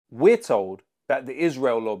We're told that the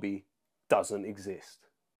Israel lobby doesn't exist.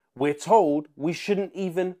 We're told we shouldn't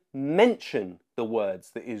even mention the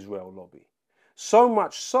words the Israel lobby. So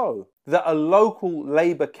much so that a local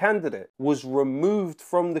Labour candidate was removed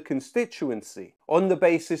from the constituency on the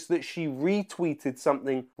basis that she retweeted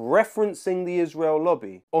something referencing the Israel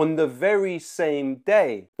lobby on the very same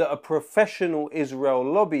day that a professional Israel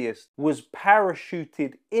lobbyist was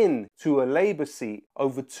parachuted into a Labour seat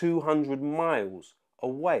over 200 miles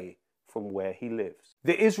away from where he lives.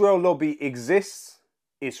 The Israel lobby exists,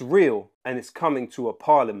 it's real, and it's coming to a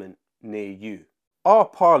parliament near you. Our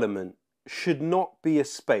parliament should not be a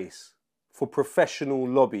space for professional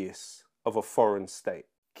lobbyists of a foreign state.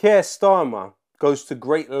 Keir Starmer goes to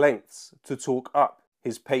great lengths to talk up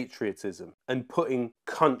his patriotism and putting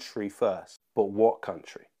country first. But what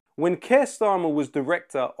country? When Keir Starmer was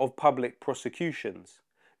Director of Public Prosecutions,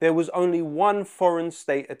 there was only one foreign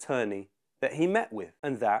state attorney that he met with,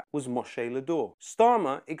 and that was Moshe Lador.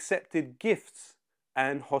 Starmer accepted gifts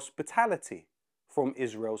and hospitality from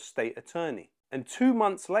Israel's state attorney. And 2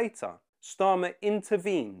 months later, Starmer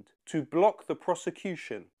intervened to block the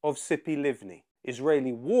prosecution of Tzipi Livni,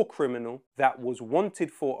 Israeli war criminal that was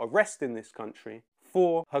wanted for arrest in this country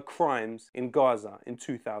for her crimes in Gaza in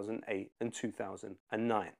 2008 and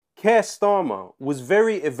 2009. Keir Starmer was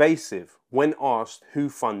very evasive when asked who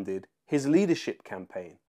funded his leadership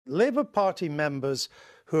campaign. Labour Party members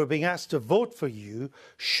who are being asked to vote for you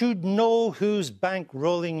should know who's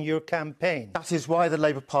bankrolling your campaign. That is why the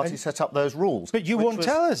Labour Party set up those rules. But you won't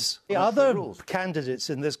tell us. The other candidates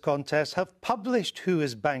in this contest have published who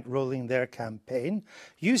is bankrolling their campaign.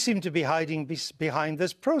 You seem to be hiding behind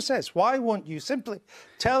this process. Why won't you simply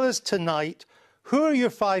tell us tonight who are your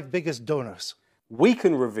 5 biggest donors? We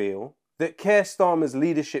can reveal that Keir Starmer's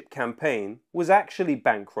leadership campaign was actually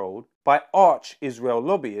bankrolled by arch-Israel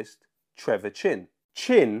lobbyist Trevor Chin.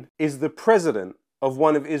 Chin is the president of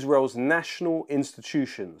one of Israel's national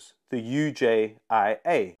institutions, the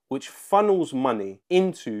UJIA, which funnels money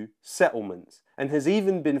into settlements and has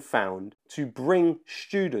even been found to bring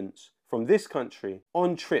students from this country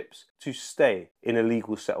on trips to stay in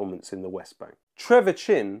illegal settlements in the West Bank. Trevor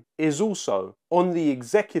Chin is also on the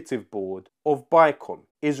executive board of BICOM,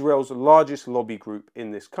 Israel's largest lobby group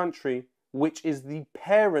in this country, which is the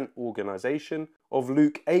parent organization of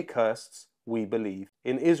Luke Akehurst's We Believe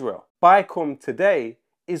in Israel. BICOM today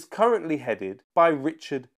is currently headed by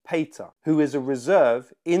Richard Pater, who is a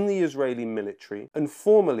reserve in the Israeli military and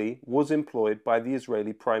formerly was employed by the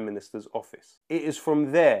Israeli Prime Minister's office. It is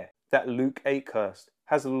from there that Luke Akehurst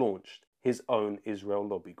has launched his own Israel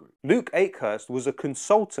lobby group. Luke Akehurst was a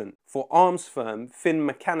consultant for arms firm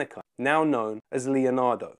Finmeccanica, now known as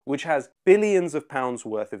Leonardo, which has billions of pounds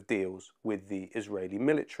worth of deals with the Israeli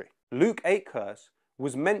military. Luke Akehurst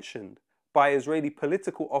was mentioned by Israeli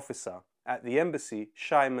political officer at the embassy,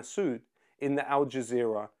 Shai Massoud, in the Al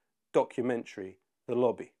Jazeera documentary, The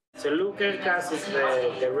Lobby. So Luke Akehurst is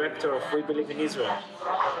the director of We Believe in Israel.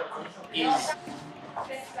 He's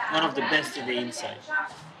one of the best in the inside,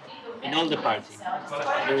 in all the party.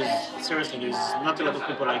 Seriously, there's not a lot of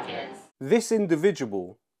people like him. This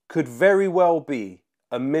individual could very well be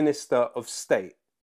a minister of state